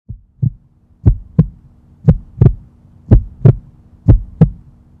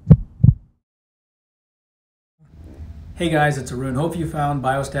Hey guys, it's Arun. Hope you found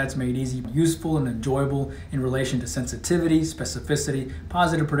Biostats made easy, useful, and enjoyable in relation to sensitivity, specificity,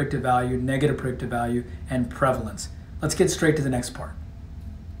 positive predictive value, negative predictive value, and prevalence. Let's get straight to the next part.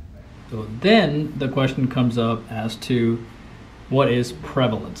 So then the question comes up as to what is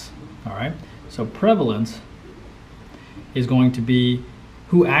prevalence, all right? So prevalence is going to be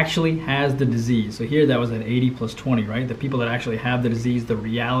who actually has the disease. So here that was at 80 plus 20, right? The people that actually have the disease, the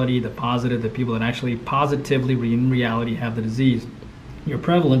reality, the positive, the people that actually positively in reality have the disease. Your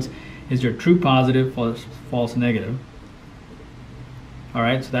prevalence is your true positive plus false negative. All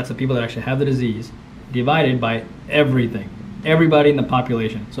right, so that's the people that actually have the disease divided by everything, everybody in the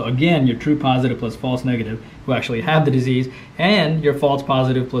population. So again, your true positive plus false negative who actually have the disease, and your false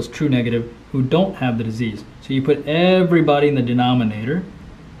positive plus true negative who don't have the disease. So you put everybody in the denominator,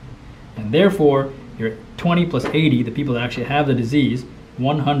 and therefore your 20 plus 80, the people that actually have the disease,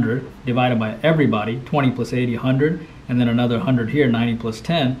 100 divided by everybody, 20 plus 80, 100, and then another 100 here, 90 plus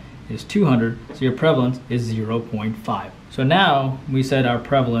 10 is 200, so your prevalence is 0.5. So now we said our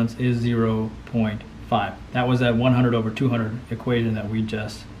prevalence is 0.5. That was that 100 over 200 equation that we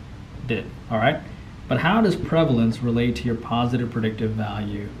just did, all right? But how does prevalence relate to your positive predictive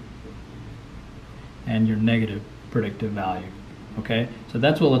value and your negative predictive value? Okay, so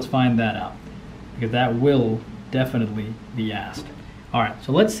that's what, let's find that out, because that will definitely be asked. All right,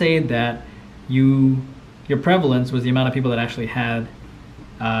 so let's say that your prevalence was the amount of people that actually had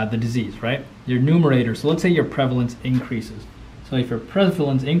the disease, right? Your numerator, so let's say your prevalence increases. So if your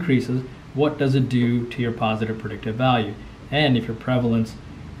prevalence increases, what does it do to your positive predictive value? And if your prevalence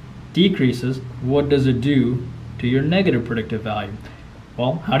decreases, what does it do to your negative predictive value?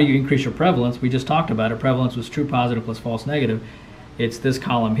 Well, how do you increase your prevalence? We just talked about it. Prevalence was true positive plus false negative. It's this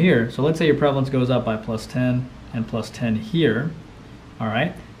column here. So let's say your prevalence goes up by plus 10 and plus 10 here. All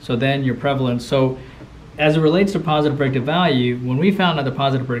right. So then your prevalence, so as it relates to positive predictive value, when we found out the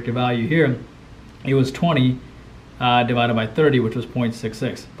positive predictive value here, it was 20 divided by 30, which was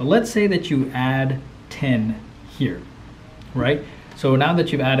 0.66. But let's say that you add 10 here, right? So now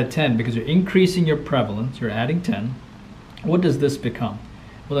that you've added 10, because you're increasing your prevalence, you're adding 10, what does this become?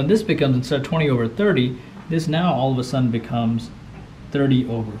 Well, then this becomes, instead of 20 over 30, this now all of a sudden becomes 30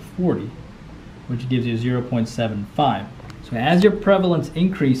 over 40, which gives you 0.75. So as your prevalence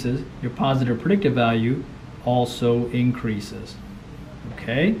increases, your positive predictive value also increases.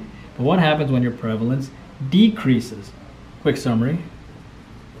 Okay? But what happens when your prevalence decreases? Quick summary.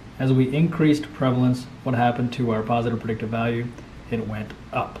 As we increased prevalence, what happened to our positive predictive value? It went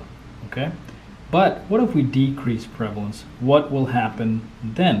up. Okay? But what if we decrease prevalence? What will happen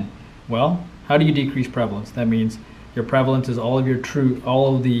then? Well, how do you decrease prevalence? That means your prevalence is all of your true,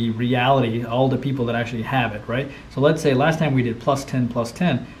 all of the reality, all the people that actually have it, right? So let's say last time we did plus 10, plus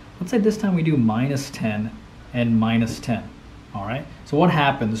 10. Let's say this time we do minus 10 and minus 10, all right? So what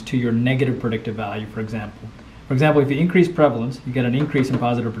happens to your negative predictive value, for example? For example, if you increase prevalence, you get an increase in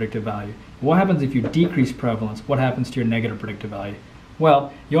positive predictive value. What happens if you decrease prevalence? What happens to your negative predictive value?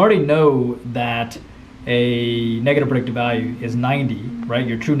 Well, you already know that a negative predictive value is 90, right?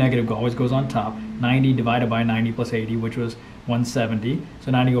 Your true negative always goes on top. 90 divided by 90 plus 80, which was 170.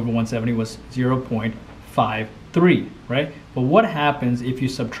 So 90 over 170 was 0.53, right? But what happens if you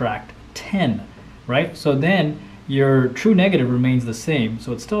subtract 10, right? So then your true negative remains the same.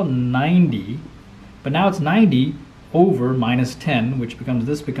 So it's still 90, but now it's 90 over minus 10, which becomes,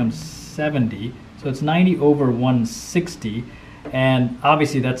 this becomes 70. So it's 90 over 160. And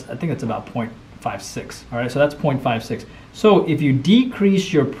obviously that's, I think that's about 0.56, all right? So that's 0.56. So if you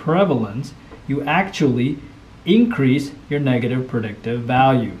decrease your prevalence, you actually increase your negative predictive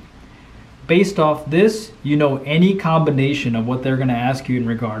value. Based off this, you know any combination of what they're gonna ask you in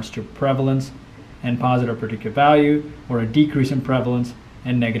regards to prevalence and positive predictive value, or a decrease in prevalence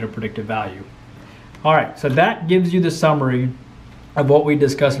and negative predictive value. All right, so that gives you the summary of what we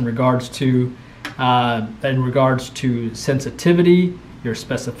discussed in regards to sensitivity, your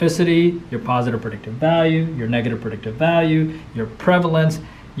specificity, your positive predictive value, your negative predictive value, your prevalence,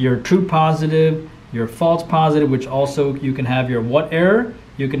 your true positive, your false positive, which also you can have your what error,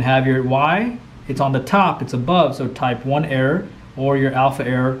 you can have your Y, it's on the top, it's above, so type 1 error, or your alpha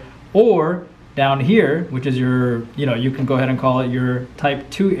error, or down here, which is your, you can go ahead and call it your type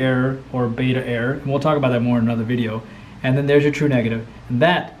 2 error or beta error, and we'll talk about that more in another video. And then there's your true negative, and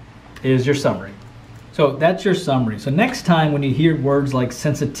that is your summary. So that's your summary. So next time when you hear words like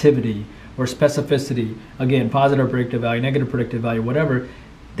sensitivity or specificity, again, positive predictive value, negative predictive value, whatever,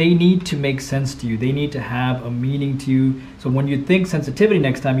 they need to make sense to you. They need to have a meaning to you. So when you think sensitivity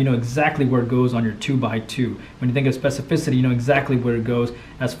next time, you know exactly where it goes on your 2x2. When you think of specificity, you know exactly where it goes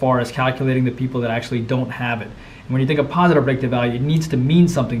as far as calculating the people that actually don't have it. And when you think of positive predictive value, it needs to mean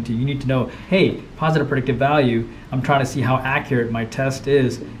something to you. You need to know, hey, positive predictive value, I'm trying to see how accurate my test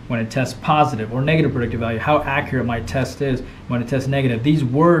is when it tests positive, or negative predictive value, how accurate my test is when it tests negative. These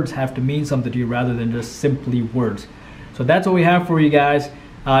words have to mean something to you rather than just simply words. So that's what we have for you guys.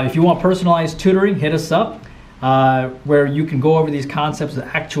 If you want personalized tutoring, hit us up where you can go over these concepts with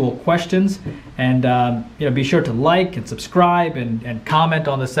actual questions, and be sure to like and subscribe and comment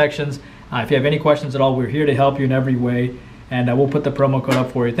on the sections. If you have any questions at all, we're here to help you in every way, and we'll put the promo code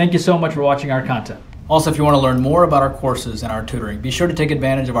up for you. Thank you so much for watching our content. Also, if you want to learn more about our courses and our tutoring, be sure to take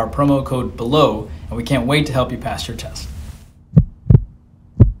advantage of our promo code below, and we can't wait to help you pass your test.